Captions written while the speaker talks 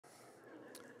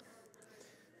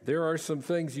There are some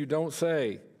things you don't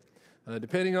say.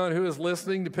 Depending on who is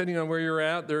listening, depending on where you're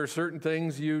at, there are certain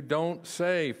things you don't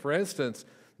say. For instance,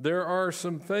 there are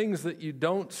some things that you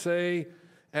don't say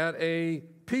at a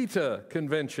PETA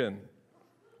convention,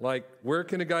 like, where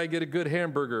can a guy get a good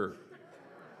hamburger?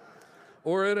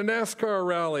 Or at a NASCAR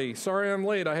rally, sorry I'm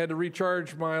late, I had to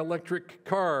recharge my electric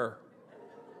car.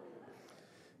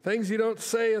 Things you don't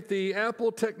say at the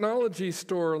Apple technology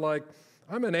store, like,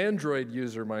 I'm an Android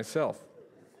user myself.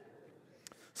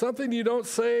 Something you don't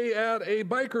say at a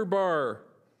biker bar,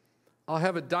 I'll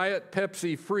have a Diet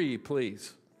Pepsi free,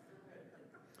 please.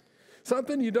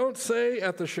 Something you don't say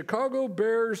at the Chicago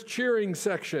Bears cheering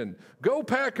section, go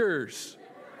Packers.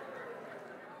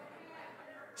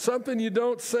 Something you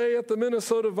don't say at the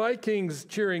Minnesota Vikings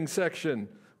cheering section,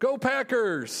 go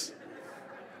Packers.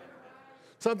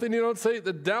 Something you don't say at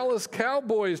the Dallas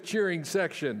Cowboys cheering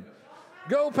section,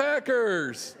 go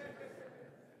Packers.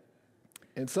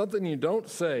 And something you don't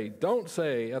say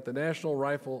at the National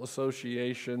Rifle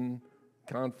Association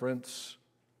conference,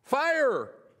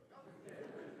 fire.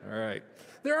 All right.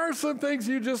 There are some things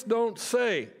you just don't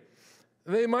say.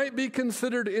 They might be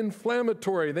considered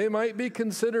inflammatory. They might be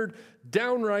considered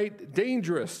downright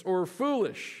dangerous or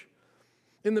foolish.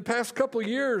 In the past couple of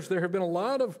years, there have been a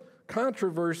lot of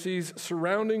controversies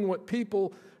surrounding what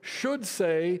people should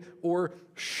say or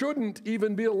shouldn't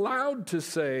even be allowed to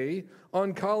say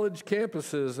on college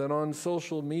campuses and on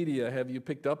social media. Have you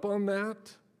picked up on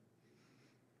that?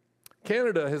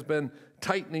 Canada has been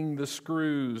tightening the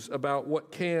screws about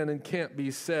what can and can't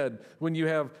be said when you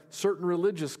have certain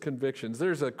religious convictions.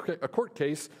 There's a court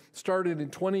case started in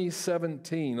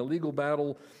 2017, a legal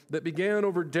battle that began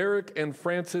over Derek and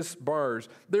Frances Bars.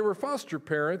 They were foster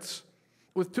parents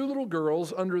with two little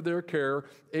girls under their care,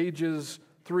 ages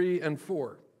 3 and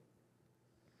 4.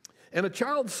 And a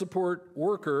child support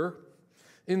worker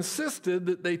insisted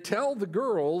that they tell the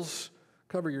girls,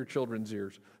 cover your children's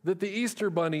ears, that the Easter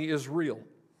Bunny is real.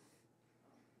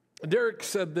 Derek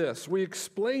said this, we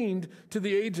explained to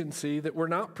the agency that we're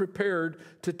not prepared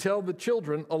to tell the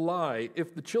children a lie.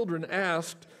 If the children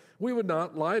asked, we would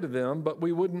not lie to them, but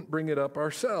we wouldn't bring it up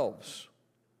ourselves.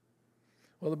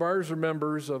 Well, the Bars are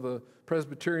members of a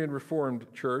Presbyterian Reformed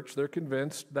church. They're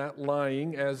convinced that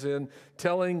lying, as in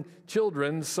telling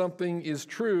children something is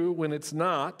true when it's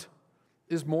not,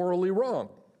 is morally wrong.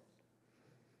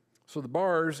 So the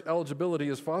Bars' eligibility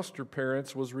as foster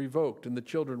parents was revoked, and the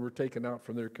children were taken out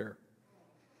from their care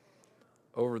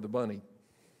over the bunny.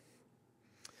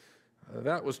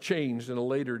 That was changed in a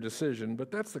later decision, but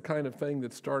that's the kind of thing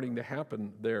that's starting to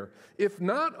happen there. If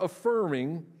not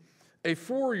affirming a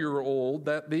 4-year-old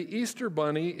that the Easter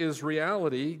Bunny is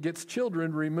reality, gets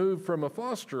children removed from a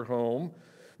foster home,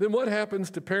 then what happens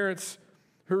to parents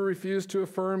who refuse to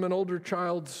affirm an older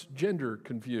child's gender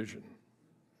confusion?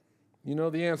 You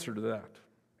know the answer to that.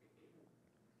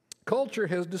 Culture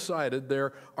has decided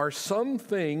there are some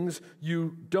things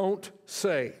you don't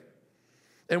say.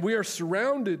 And we are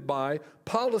surrounded by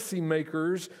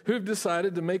policymakers who've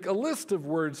decided to make a list of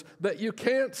words that you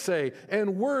can't say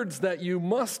and words that you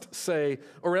must say,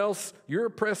 or else you're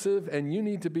oppressive and you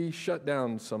need to be shut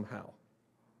down somehow.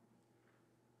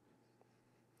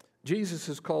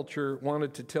 Jesus' culture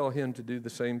wanted to tell him to do the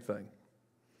same thing.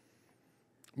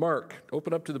 Mark,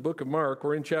 open up to the book of Mark.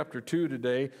 We're in chapter 2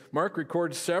 today. Mark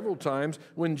records several times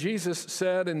when Jesus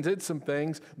said and did some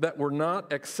things that were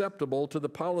not acceptable to the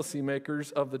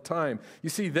policymakers of the time. You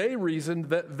see, they reasoned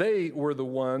that they were the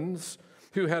ones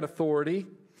who had authority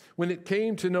when it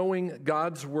came to knowing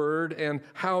God's word and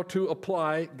how to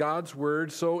apply God's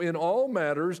word. So in all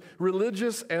matters,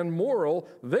 religious and moral,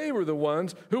 they were the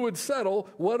ones who would settle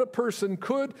what a person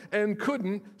could and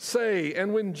couldn't say.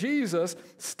 And when Jesus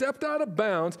stepped out of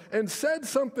bounds and said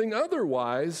something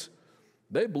otherwise,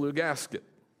 they blew gasket.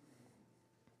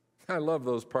 I love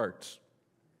those parts.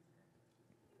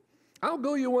 I'll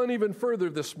go you one even further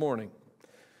this morning.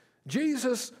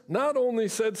 Jesus not only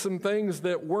said some things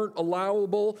that weren't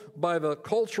allowable by the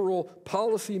cultural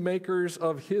policymakers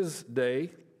of his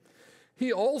day,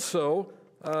 he also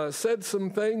said some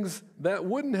things that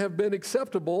wouldn't have been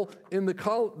acceptable in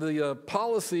the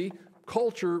policy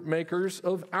culture makers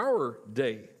of our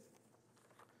day.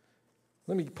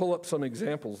 Let me pull up some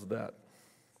examples of that.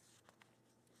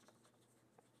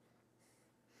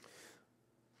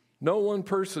 No one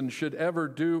person should ever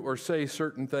do or say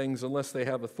certain things unless they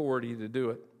have authority to do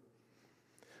it.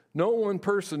 No one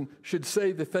person should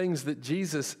say the things that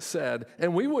Jesus said,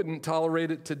 and we wouldn't tolerate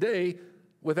it today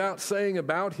without saying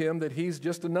about him that he's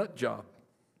just a nut job.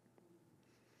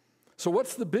 So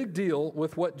what's the big deal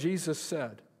with what Jesus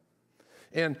said?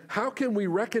 And how can we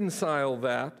reconcile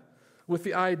that with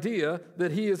the idea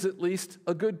that he is at least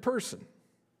a good person.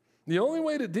 The only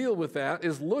way to deal with that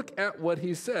is look at what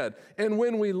he said. And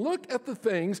when we look at the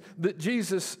things that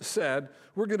Jesus said,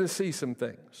 we're going to see some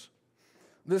things.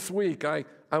 This week, I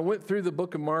went through the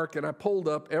book of Mark and I pulled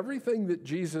up everything that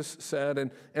Jesus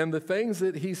said and the things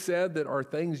that he said that are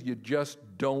things you just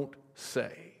don't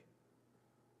say.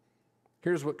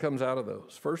 Here's what comes out of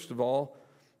those. First of all,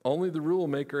 only the rule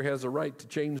maker has a right to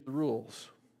change the rules.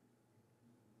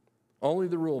 Only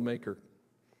the rule maker.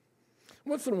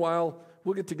 Once in a while,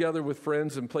 we'll get together with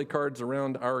friends and play cards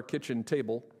around our kitchen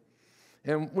table.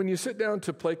 And when you sit down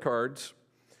to play cards,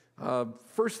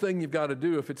 first thing you've got to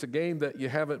do, if it's a game that you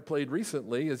haven't played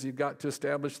recently, is you've got to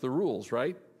establish the rules,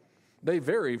 right? They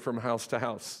vary from house to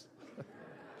house.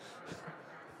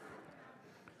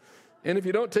 And if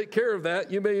you don't take care of that,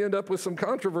 you may end up with some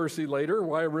controversy later.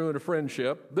 Why ruin a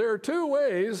friendship? There are two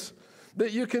ways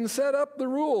that you can set up the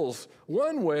rules.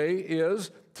 One way is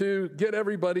to get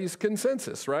everybody's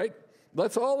consensus, right?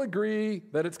 Let's all agree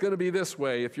that it's going to be this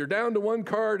way. If you're down to one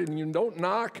card and you don't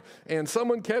knock and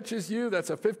someone catches you,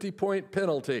 that's a 50-point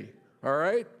penalty, all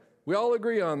right? We all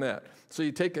agree on that. So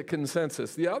you take a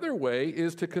consensus. The other way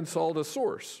is to consult a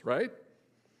source, right?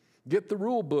 Get the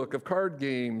rule book of card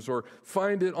games or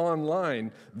find it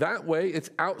online. That way it's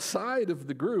outside of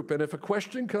the group. And if a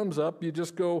question comes up, you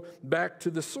just go back to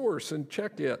the source and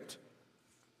check it.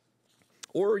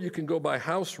 Or you can go by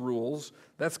house rules.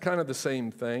 That's kind of the same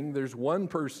thing. There's one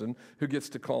person who gets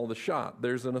to call the shot.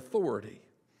 There's an authority.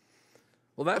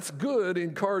 Well, that's good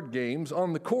in card games.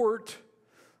 On the court,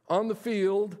 on the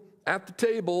field, at the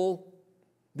table,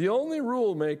 the only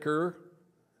rule maker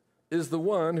is the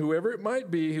one, whoever it might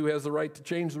be, who has the right to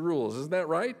change the rules. Isn't that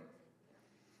right?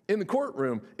 In the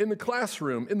courtroom, in the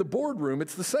classroom, in the boardroom,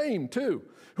 it's the same too.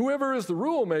 Whoever is the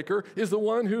rule maker is the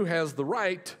one who has the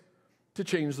right to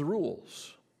change the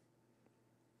rules.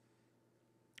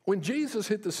 When Jesus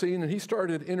hit the scene and he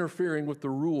started interfering with the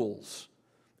rules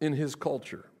in his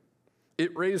culture,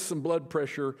 it raised some blood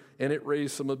pressure and it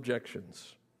raised some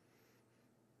objections.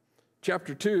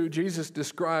 Chapter 2, Jesus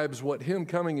describes what him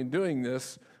coming and doing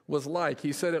this was like.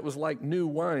 He said it was like new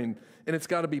wine, and it's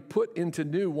got to be put into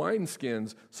new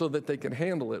wineskins so that they can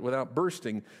handle it without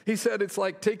bursting. He said it's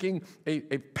like taking a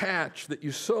patch that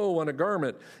you sew on a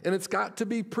garment, and it's got to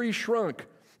be pre-shrunk,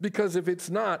 because if it's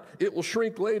not, it will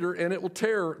shrink later and it will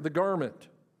tear the garment.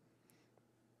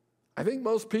 I think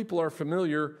most people are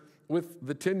familiar with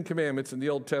the 10 Commandments in the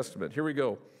Old Testament. Here we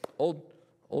go.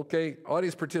 Okay,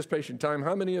 audience participation time.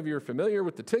 How many of you are familiar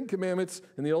with the 10 Commandments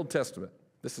in the Old Testament?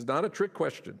 This is not a trick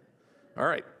question. All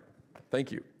right,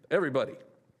 thank you. Everybody.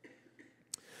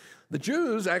 The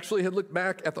Jews actually had looked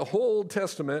back at the whole Old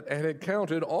Testament and had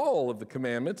counted all of the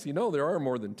commandments. You know there are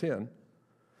more than 10.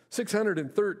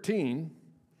 613.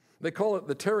 They call it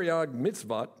the Tariag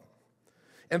Mitzvot.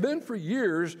 And then for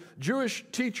years, Jewish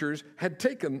teachers had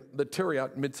taken the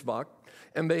Tariag Mitzvot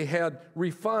and they had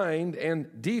refined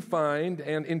and defined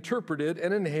and interpreted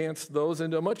and enhanced those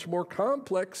into a much more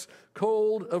complex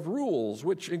code of rules,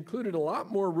 which included a lot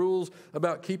more rules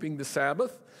about keeping the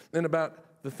Sabbath and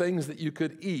about the things that you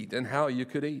could eat and how you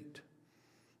could eat.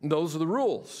 And those are the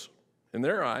rules in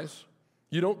their eyes.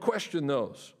 You don't question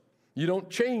those. You don't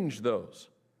change those.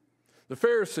 The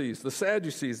Pharisees, the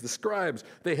Sadducees, the scribes,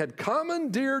 they had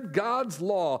commandeered God's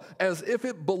law as if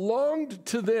it belonged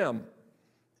to them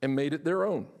and made it their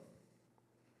own.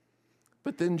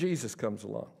 But then Jesus comes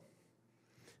along.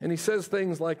 And he says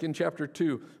things like in chapter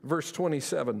 2, verse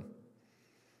 27,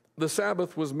 the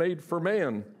Sabbath was made for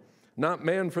man, not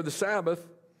man for the Sabbath.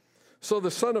 So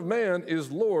the Son of Man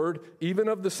is Lord even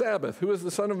of the Sabbath. Who is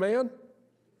the Son of Man?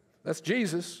 That's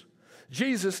Jesus.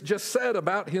 Jesus just said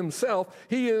about himself,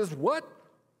 he is what?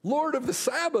 Lord of the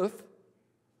Sabbath.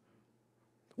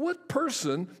 What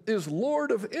person is Lord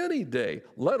of any day,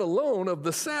 let alone of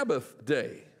the Sabbath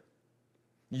day?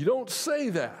 You don't say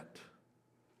that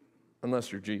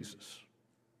unless you're Jesus.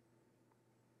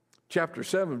 Chapter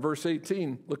 7, verse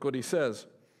 18, look what he says.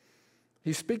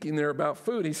 He's speaking there about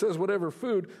food. He says, whatever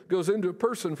food goes into a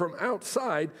person from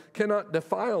outside cannot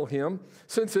defile him,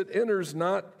 since it enters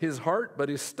not his heart but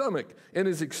his stomach and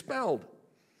is expelled.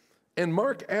 And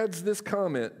Mark adds this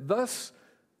comment, thus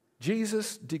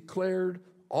Jesus declared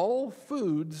all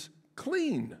foods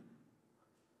clean.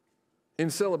 In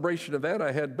celebration of that,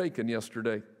 I had bacon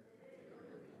yesterday.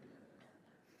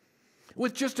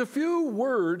 With just a few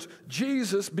words,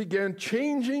 Jesus began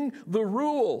changing the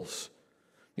rules.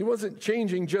 He wasn't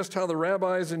changing just how the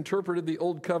rabbis interpreted the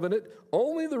Old Covenant.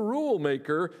 Only the rule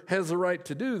maker has the right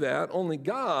to do that. Only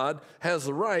God has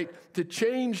the right to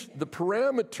change the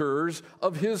parameters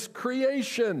of his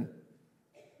creation.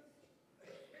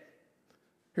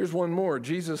 Here's one more.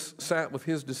 Jesus sat with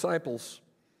his disciples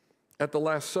at the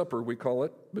Last Supper, we call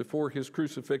it, before his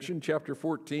crucifixion, chapter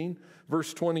 14,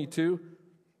 verse 22.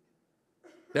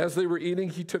 As they were eating,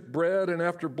 he took bread, and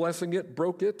after blessing it,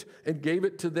 broke it and gave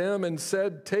it to them and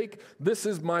said, "Take, this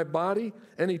is my body."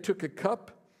 And he took a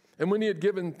cup, and when he had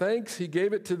given thanks, he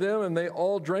gave it to them, and they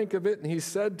all drank of it. And he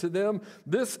said to them,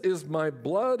 "This is my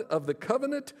blood of the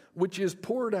covenant, which is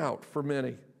poured out for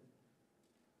many."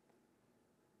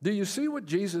 Do you see what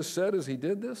Jesus said as he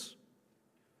did this?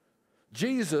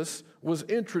 Jesus was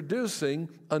introducing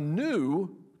a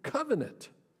new covenant.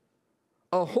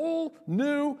 A whole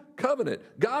new covenant.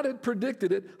 God had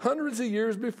predicted it hundreds of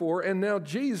years before, and now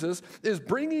Jesus is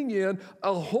bringing in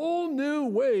a whole new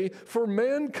way for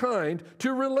mankind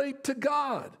to relate to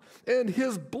God. And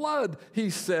his blood, he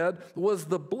said, was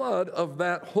the blood of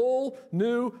that whole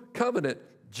new covenant.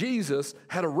 Jesus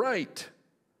had a right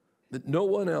that no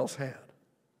one else had.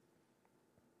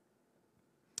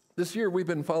 This year we've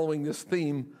been following this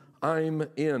theme, I'm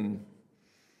in.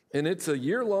 And it's a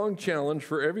year-long challenge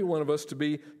for every one of us to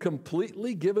be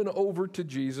completely given over to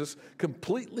Jesus,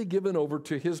 completely given over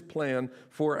to his plan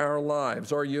for our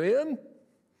lives. Are you in?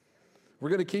 We're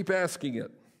going to keep asking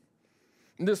it.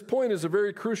 And this point is a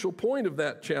very crucial point of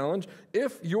that challenge.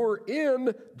 If you're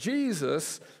in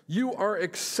Jesus, you are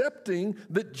accepting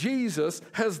that Jesus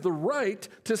has the right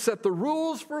to set the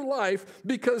rules for life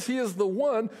because he is the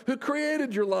one who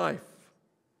created your life.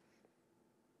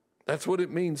 That's what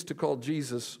it means to call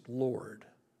Jesus Lord.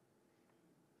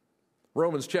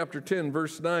 Romans chapter 10,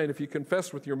 verse 9, if you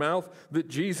confess with your mouth that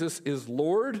Jesus is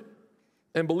Lord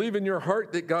and believe in your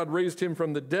heart that God raised him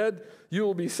from the dead, you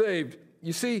will be saved.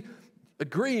 You see,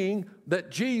 agreeing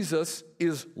that Jesus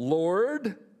is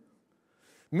Lord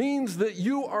means that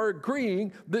you are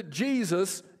agreeing that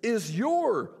Jesus is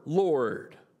your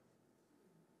Lord.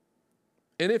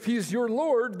 And if he's your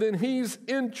Lord, then he's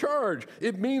in charge.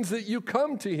 It means that you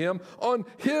come to him on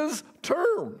his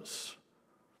terms,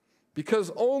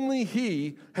 because only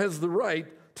he has the right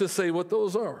to say what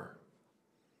those are.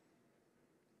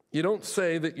 You don't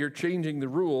say that you're changing the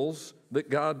rules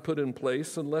that God put in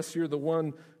place unless you're the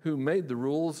one who made the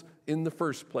rules in the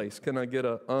first place. Can I get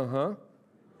a uh-huh?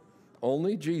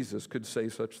 Only Jesus could say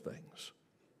such things.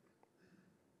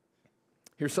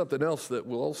 Here's something else that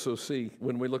we'll also see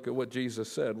when we look at what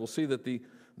Jesus said. We'll see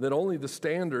that only the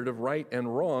standard of right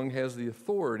and wrong has the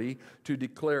authority to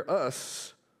declare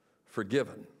us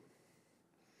forgiven.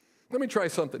 Let me try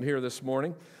something here this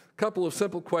morning. A couple of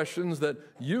simple questions that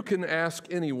you can ask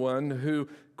anyone who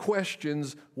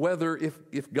questions whether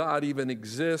if God even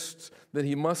exists, then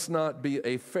he must not be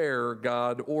a fair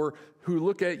God, or who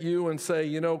look at you and say,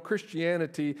 you know,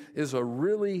 Christianity is a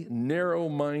really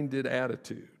narrow-minded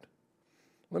attitude.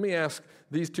 Let me ask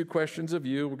these two questions of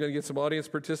you. We're going to get some audience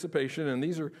participation, and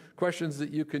these are questions that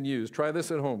you can use. Try this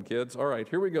at home, kids. All right,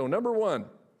 here we go. Number one,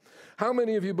 how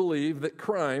many of you believe that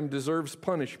crime deserves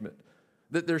punishment?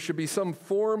 That there should be some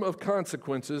form of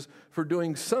consequences for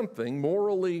doing something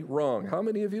morally wrong? How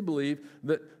many of you believe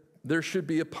that there should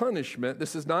be a punishment?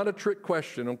 This is not a trick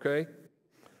question, okay?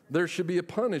 There should be a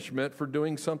punishment for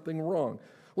doing something wrong.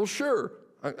 Well, sure.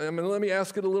 I mean, let me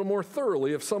ask it a little more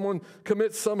thoroughly. If someone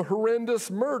commits some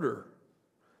horrendous murder,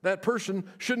 that person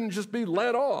shouldn't just be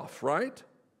let off, right?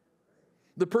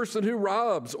 The person who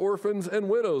robs orphans and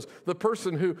widows, the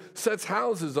person who sets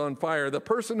houses on fire, the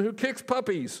person who kicks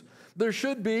puppies, there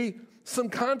should be some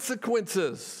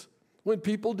consequences when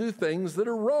people do things that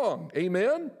are wrong.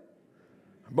 Amen?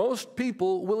 Most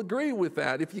people will agree with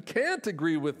that. If you can't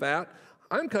agree with that,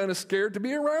 I'm kind of scared to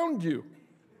be around you.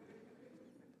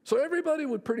 So everybody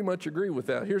would pretty much agree with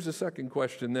that. Here's the second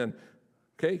question then.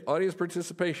 Okay, audience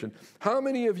participation. How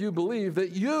many of you believe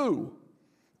that you,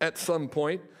 at some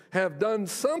point, have done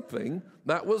something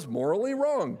that was morally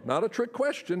wrong? Not a trick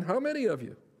question. How many of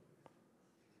you?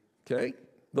 Okay,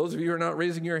 those of you who are not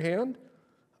raising your hand,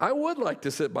 I would like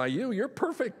to sit by you. You're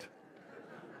perfect.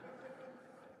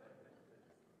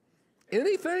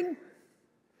 Anything?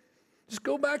 Just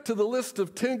go back to the list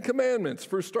of 10 commandments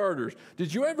for starters.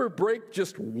 Did you ever break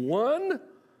just one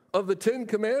of the 10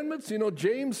 commandments? You know,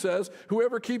 James says,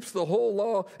 whoever keeps the whole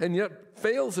law and yet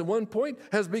fails at one point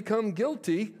has become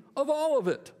guilty of all of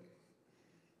it.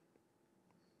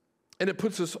 And it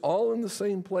puts us all in the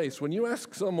same place. When you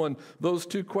ask someone those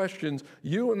two questions,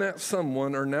 you and that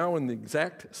someone are now in the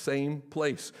exact same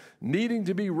place, needing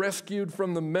to be rescued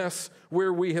from the mess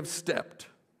where we have stepped.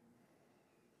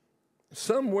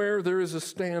 Somewhere there is a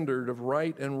standard of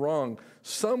right and wrong.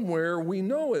 Somewhere we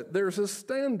know it. There's a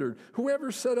standard.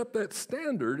 Whoever set up that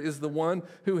standard is the one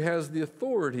who has the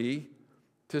authority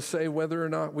to say whether or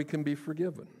not we can be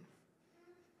forgiven.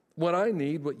 What I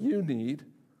need, what you need,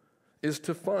 is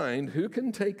to find who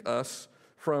can take us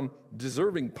from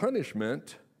deserving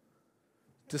punishment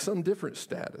to some different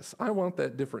status. I want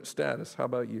that different status. How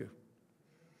about you?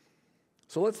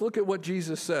 So let's look at what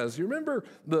Jesus says. You remember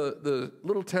the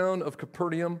little town of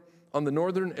Capernaum on the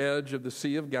northern edge of the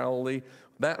Sea of Galilee?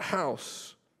 That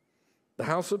house, the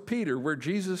house of Peter, where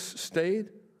Jesus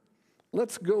stayed?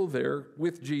 Let's go there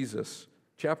with Jesus.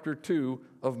 Chapter 2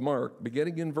 of Mark,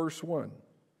 beginning in verse 1.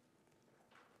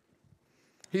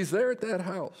 He's there at that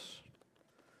house.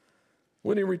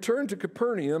 When he returned to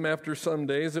Capernaum after some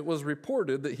days, it was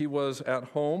reported that he was at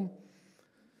home.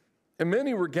 And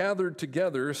many were gathered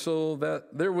together so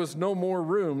that there was no more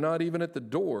room, not even at the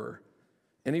door.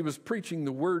 And he was preaching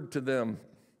the word to them.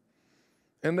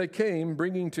 And they came,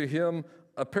 bringing to him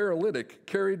a paralytic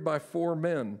carried by 4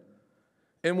 men.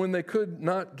 And when they could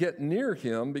not get near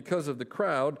him because of the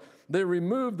crowd, they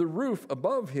removed the roof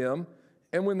above him.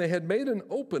 And when they had made an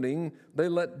opening, they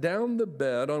let down the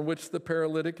bed on which the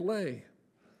paralytic lay.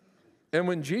 And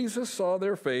when Jesus saw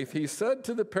their faith, he said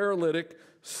to the paralytic,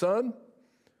 "Son,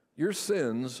 your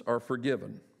sins are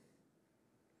forgiven."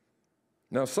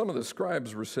 Now some of the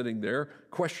scribes were sitting there,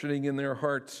 questioning in their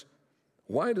hearts,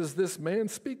 "Why does this man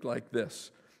speak like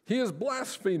this? He is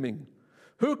blaspheming.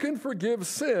 Who can forgive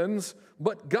sins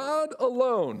but God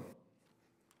alone?"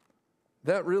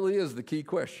 That really is the key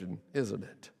question, isn't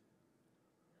it?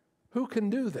 Who can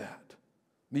do that?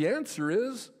 The answer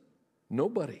is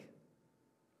nobody.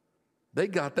 They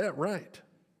got that right.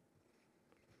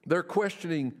 They're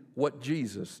questioning what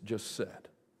Jesus just said.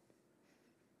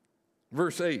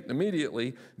 Verse 8,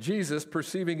 immediately Jesus,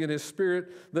 perceiving in his spirit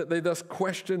that they thus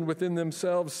questioned within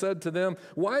themselves, said to them,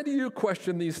 "Why do you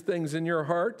question these things in your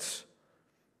hearts?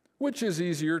 Which is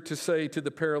easier to say to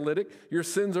the paralytic, 'Your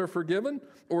sins are forgiven,'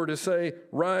 or to say,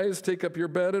 'Rise, take up your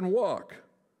bed and walk'?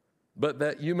 But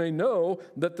that you may know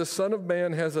that the Son of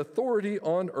Man has authority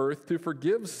on earth to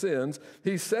forgive sins,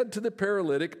 he said to the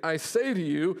paralytic, 'I say to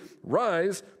you,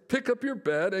 rise, pick up your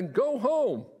bed, and go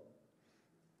home.'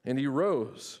 And he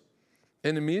rose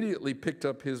and immediately picked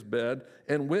up his bed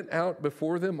and went out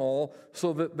before them all,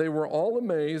 so that they were all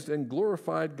amazed and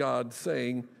glorified God,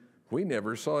 saying, 'We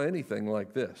never saw anything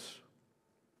like this.'"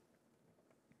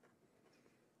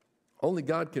 Only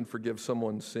God can forgive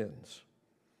someone's sins.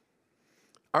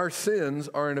 Our sins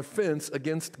are an offense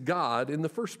against God in the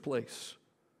first place.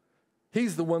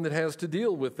 He's the one that has to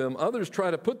deal with them. Others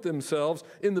try to put themselves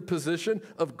in the position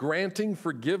of granting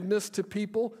forgiveness to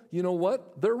people. You know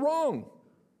what? They're wrong.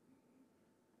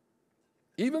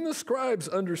 Even the scribes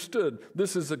understood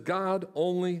this is a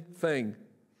God-only thing.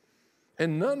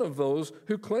 And none of those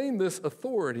who claim this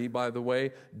authority, by the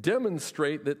way,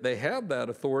 demonstrate that they have that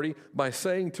authority by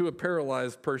saying to a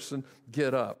paralyzed person,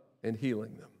 "Get up," and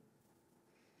healing them.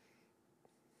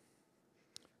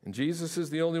 And Jesus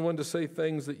is the only one to say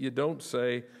things that you don't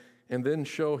say and then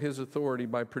show his authority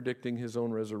by predicting his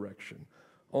own resurrection.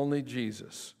 Only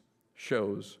Jesus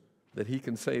shows that he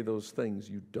can say those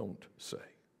things you don't say.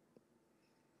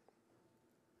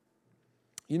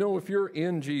 You know, if you're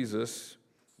in Jesus,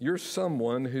 you're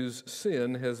someone whose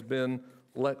sin has been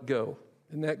let go.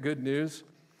 Isn't that good news?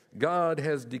 God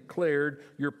has declared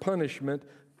your punishment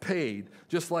paid,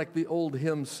 just like the old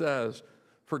hymn says,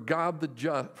 God the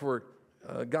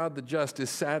just is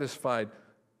satisfied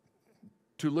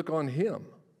to look on him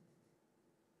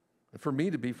and for me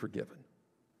to be forgiven.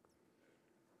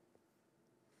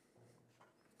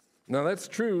 Now that's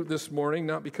true this morning,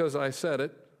 not because I said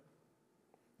it,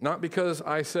 not because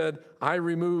I said, "I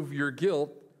remove your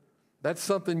guilt." That's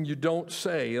something you don't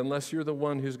say unless you're the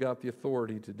one who's got the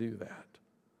authority to do that.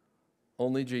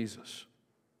 Only Jesus.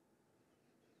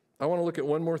 I want to look at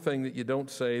one more thing that you don't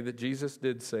say that Jesus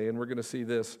did say, and we're going to see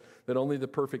this, that only the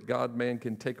perfect God-man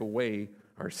can take away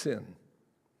our sin.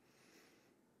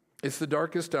 It's the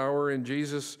darkest hour, and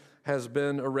Jesus has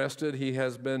been arrested. He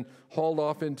has been hauled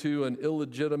off into an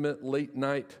illegitimate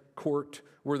late-night court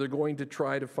where they're going to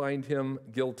try to find him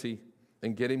guilty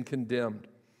and get him condemned.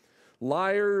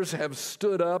 Liars have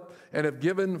stood up and have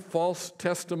given false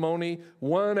testimony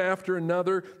one after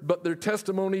another, but their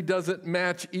testimony doesn't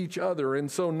match each other,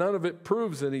 and so none of it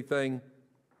proves anything.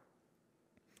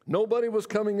 Nobody was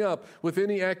coming up with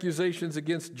any accusations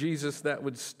against Jesus that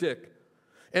would stick.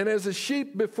 And as a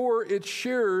sheep before its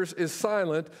shearers is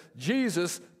silent,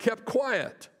 Jesus kept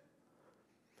quiet.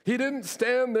 He didn't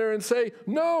stand there and say,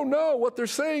 no, what they're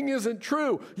saying isn't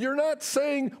true. You're not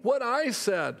saying what I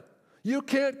said. You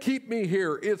can't keep me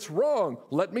here. It's wrong.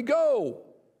 Let me go.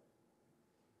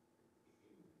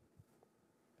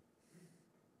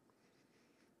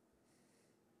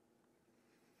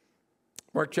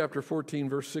 Mark chapter 14,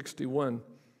 verse 61.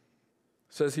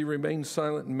 says he remained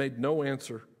silent and made no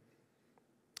answer.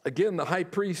 Again, the high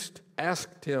priest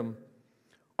asked him,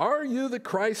 "Are you the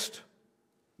Christ,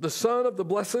 the Son of the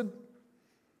Blessed?"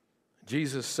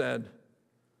 Jesus said,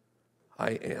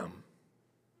 "I am.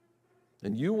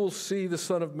 And you will see the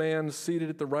Son of Man seated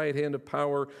at the right hand of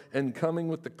power and coming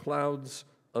with the clouds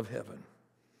of heaven."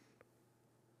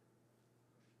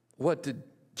 What, did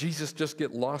Jesus just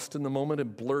get lost in the moment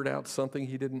and blurt out something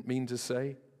he didn't mean to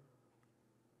say?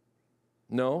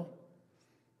 No.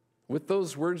 With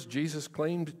those words, Jesus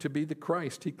claimed to be the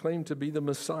Christ. He claimed to be the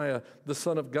Messiah, the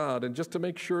Son of God. And just to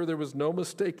make sure there was no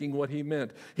mistaking what he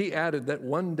meant, he added that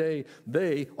one day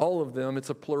they, all of them, it's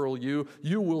a plural you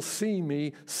will see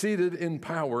me seated in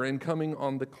power and coming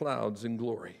on the clouds in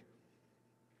glory.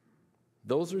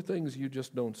 Those are things you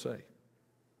just don't say.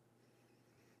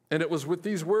 And it was with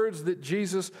these words that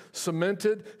Jesus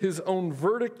cemented his own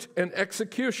verdict and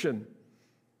execution.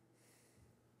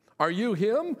 Are you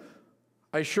him?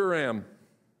 I sure am.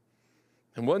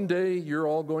 And one day you're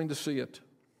all going to see it.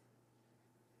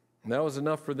 And that was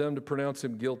enough for them to pronounce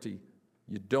him guilty.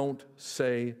 You don't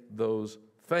say those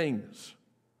things.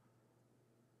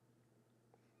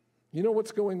 You know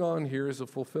what's going on here is a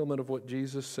fulfillment of what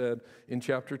Jesus said in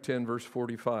chapter 10, verse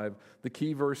 45, the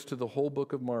key verse to the whole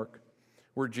book of Mark,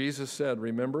 where Jesus said,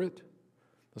 remember it?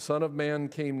 The Son of Man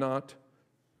came not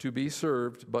to be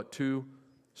served, but to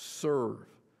serve,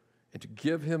 and to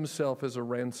give himself as a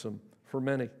ransom for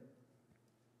many.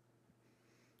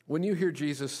 When you hear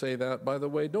Jesus say that, by the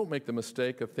way, don't make the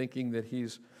mistake of thinking that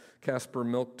he's Casper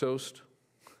Milquetoast.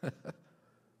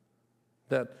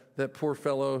 that poor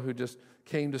fellow who just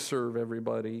came to serve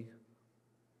everybody.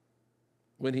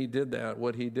 When he did that,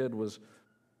 what he did was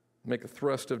make a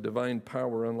thrust of divine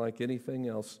power unlike anything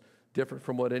else, different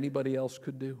from what anybody else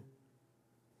could do.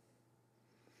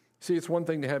 See, it's one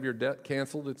thing to have your debt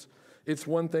canceled. It's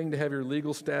one thing to have your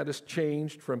legal status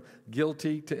changed from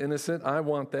guilty to innocent. I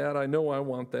want that. I know I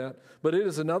want that. But it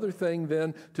is another thing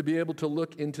then to be able to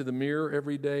look into the mirror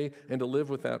every day and to live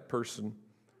with that person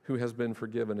who has been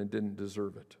forgiven and didn't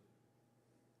deserve it.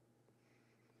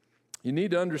 You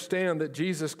need to understand that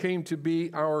Jesus came to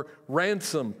be our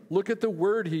ransom. Look at the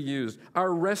word he used,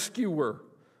 our rescuer.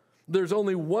 There's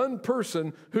only one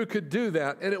person who could do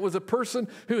that, and it was a person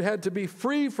who had to be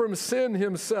free from sin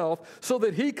himself so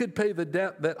that he could pay the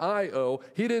debt that I owe.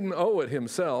 He didn't owe it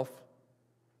himself.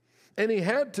 And he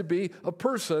had to be a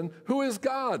person who is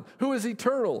God, who is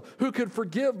eternal, who could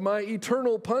forgive my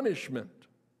eternal punishment.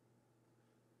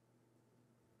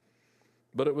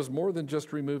 But it was more than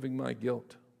just removing my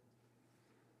guilt.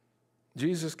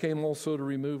 Jesus came also to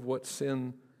remove what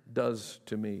sin does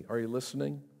to me. Are you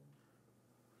listening?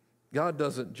 God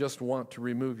doesn't just want to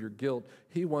remove your guilt.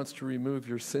 He wants to remove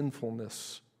your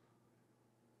sinfulness.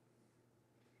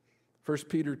 1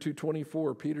 Peter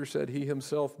 2:24, Peter said he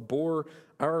himself bore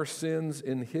our sins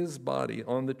in his body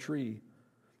on the tree,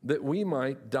 that we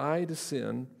might die to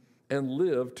sin and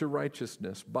live to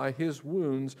righteousness. By his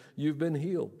wounds you've been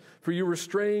healed. For you were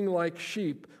straying like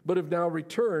sheep, but have now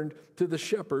returned to the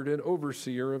shepherd and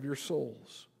overseer of your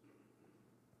souls.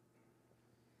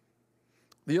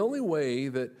 The only way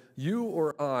that you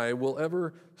or I will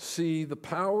ever see the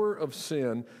power of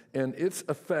sin and its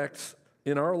effects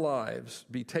in our lives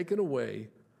be taken away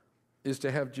is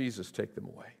to have Jesus take them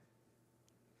away.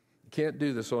 You can't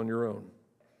do this on your own.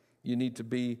 You need to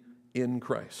be in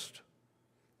Christ.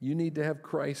 You need to have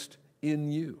Christ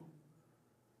in you.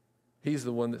 He's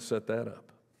the one that set that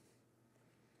up.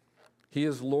 He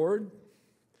is Lord.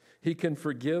 He can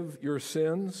forgive your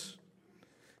sins.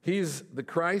 He's the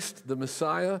Christ, the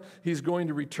Messiah. He's going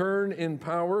to return in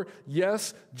power.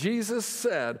 Yes, Jesus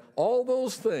said all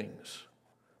those things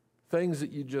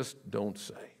that you just don't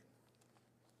say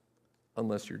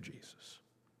unless you're Jesus.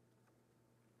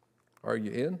 Are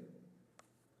you in?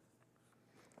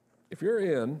 If you're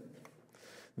in,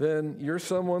 then you're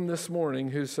someone this morning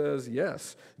who says,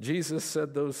 yes, Jesus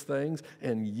said those things,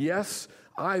 and yes,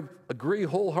 I agree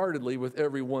wholeheartedly with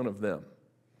every one of them.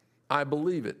 I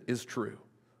believe it is true.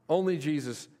 Only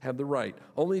Jesus had the right.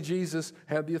 Only Jesus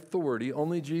had the authority.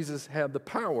 Only Jesus had the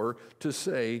power to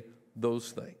say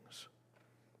those things.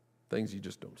 Things you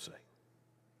just don't say.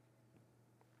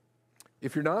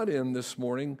 If you're not in this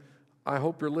morning, I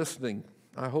hope you're listening.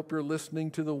 I hope you're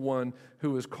listening to the one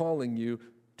who is calling you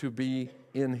to be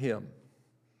in him.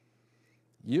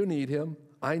 You need him.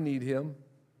 I need him.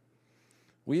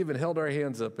 We even held our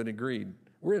hands up and agreed.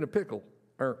 We're in a pickle,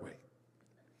 aren't we?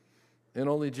 And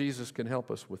only Jesus can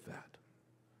help us with that.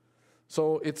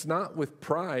 So it's not with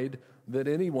pride that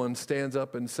anyone stands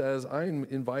up and says, I'm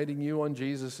inviting you on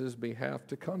Jesus' behalf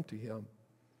to come to him.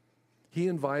 He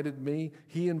invited me.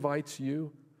 He invites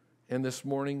you. And this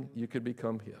morning, you could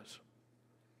become His.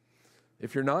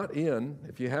 If you're not in,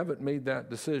 if you haven't made that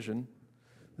decision,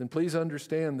 then please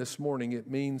understand this morning it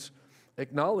means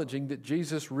acknowledging that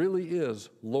Jesus really is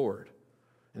Lord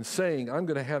and saying, I'm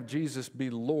going to have Jesus be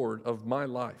Lord of my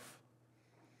life.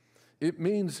 It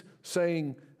means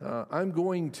saying, I'm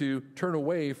going to turn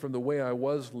away from the way I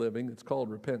was living. It's called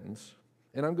repentance.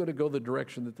 And I'm going to go the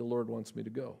direction that the Lord wants me to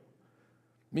go.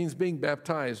 It means being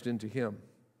baptized into Him.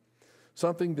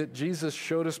 Something that Jesus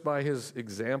showed us by His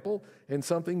example, and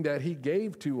something that He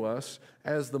gave to us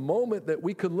as the moment that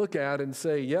we could look at and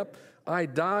say, yep, I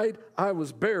died, I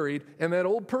was buried, and that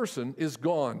old person is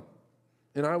gone.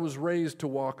 And I was raised to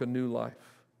walk a new life.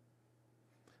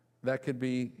 That could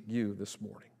be you this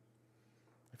morning.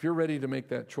 If you're ready to make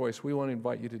that choice, we want to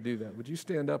invite you to do that. Would you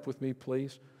stand up with me,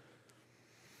 please?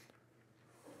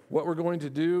 What we're going to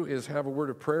do is have a word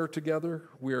of prayer together.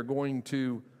 We are going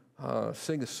to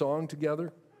sing a song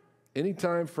together.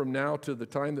 Anytime from now to the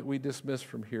time that we dismiss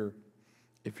from here,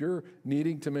 if you're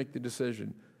needing to make the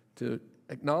decision to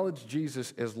acknowledge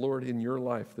Jesus as Lord in your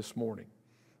life this morning,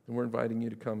 then we're inviting you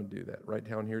to come and do that right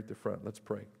down here at the front. Let's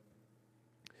pray.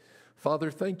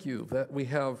 Father, thank you that we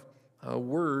have a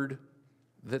word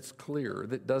that's clear,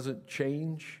 that doesn't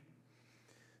change.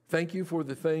 Thank you for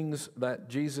the things that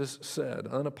Jesus said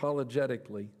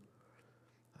unapologetically,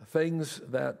 things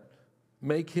that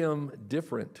make Him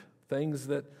different, things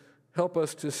that help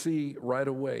us to see right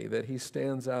away that He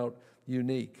stands out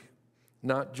unique,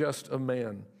 not just a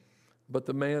man, but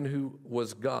the man who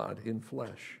was God in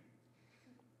flesh.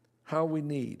 How we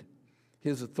need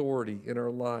His authority in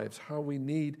our lives, how we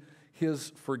need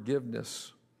His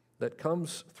forgiveness that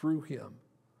comes through Him.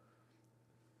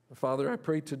 Father, I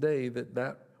pray today that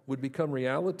that would become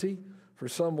reality for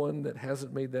someone that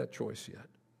hasn't made that choice yet.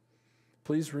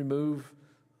 Please remove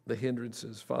the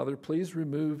hindrances. Father, please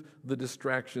remove the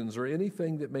distractions or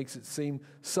anything that makes it seem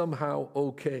somehow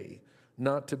okay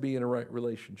not to be in a right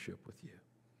relationship with you.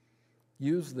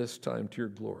 Use this time to your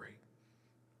glory.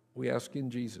 We ask in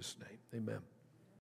Jesus' name. Amen.